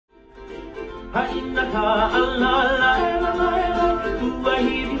See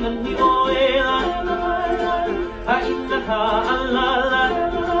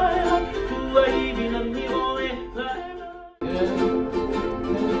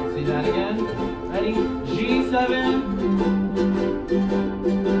that again? Ready? G7,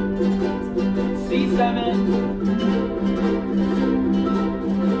 C7,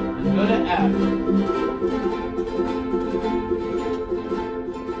 and go to F.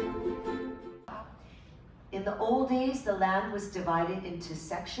 In the old days, the land was divided into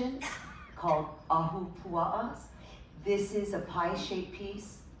sections called ahupua'as. This is a pie-shaped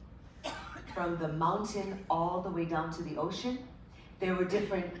piece from the mountain all the way down to the ocean. There were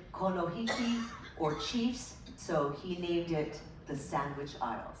different konohiki or chiefs, so he named it the Sandwich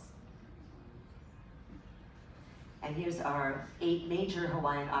Isles. And here's our 8 major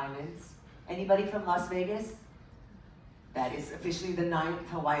Hawaiian islands. Anybody from Las Vegas? That is officially the 9th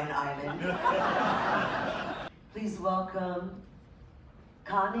Hawaiian island. Please welcome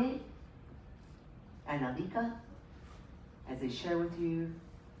Kane and Alika as they share with you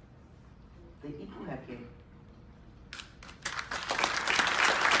the ipuheke.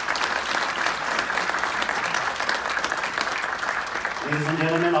 Ladies and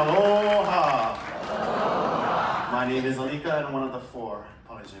gentlemen, aloha! Aloha. My name is Alika and I'm one of the 4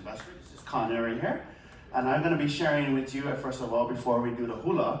 Polynesian ambassadors. This is Connor here. And I'm going to be sharing with you, first of all, before we do the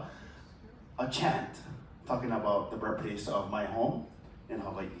hula, a chant talking about the birthplace of my home in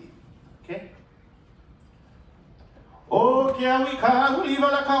Hawaii. Okay? O ke awi ka huli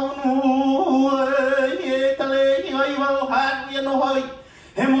wala ka unu e tale i ai wau hatu ia no hoi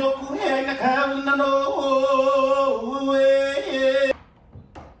he moku he na ka una no e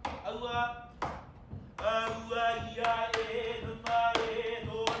aua aua ia e no mai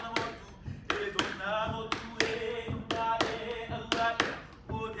no na motu e do na motu e na e aua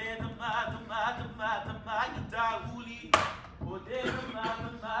o de na ma i ta huli o de na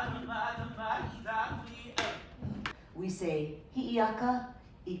ma i ta huli. We say, Hi'iaka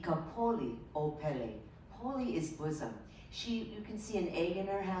ika poli o Pele. Poli is bosom. You can see an egg in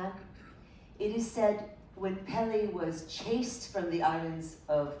her hand. It is said when Pele was chased from the islands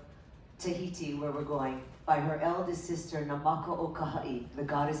of Tahiti, where we're going, by her eldest sister, Namaka o Kahai, the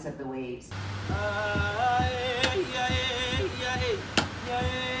goddess of the waves.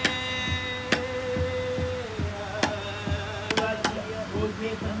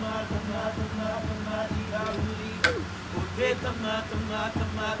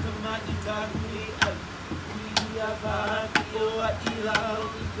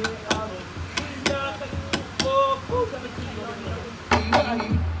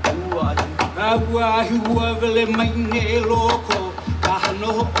 Vele mai ne loko ka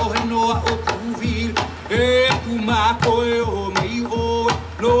hano o he noa o kuhil e kumako e o mai o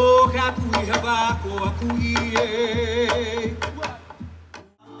no ka pui hava ko a kui e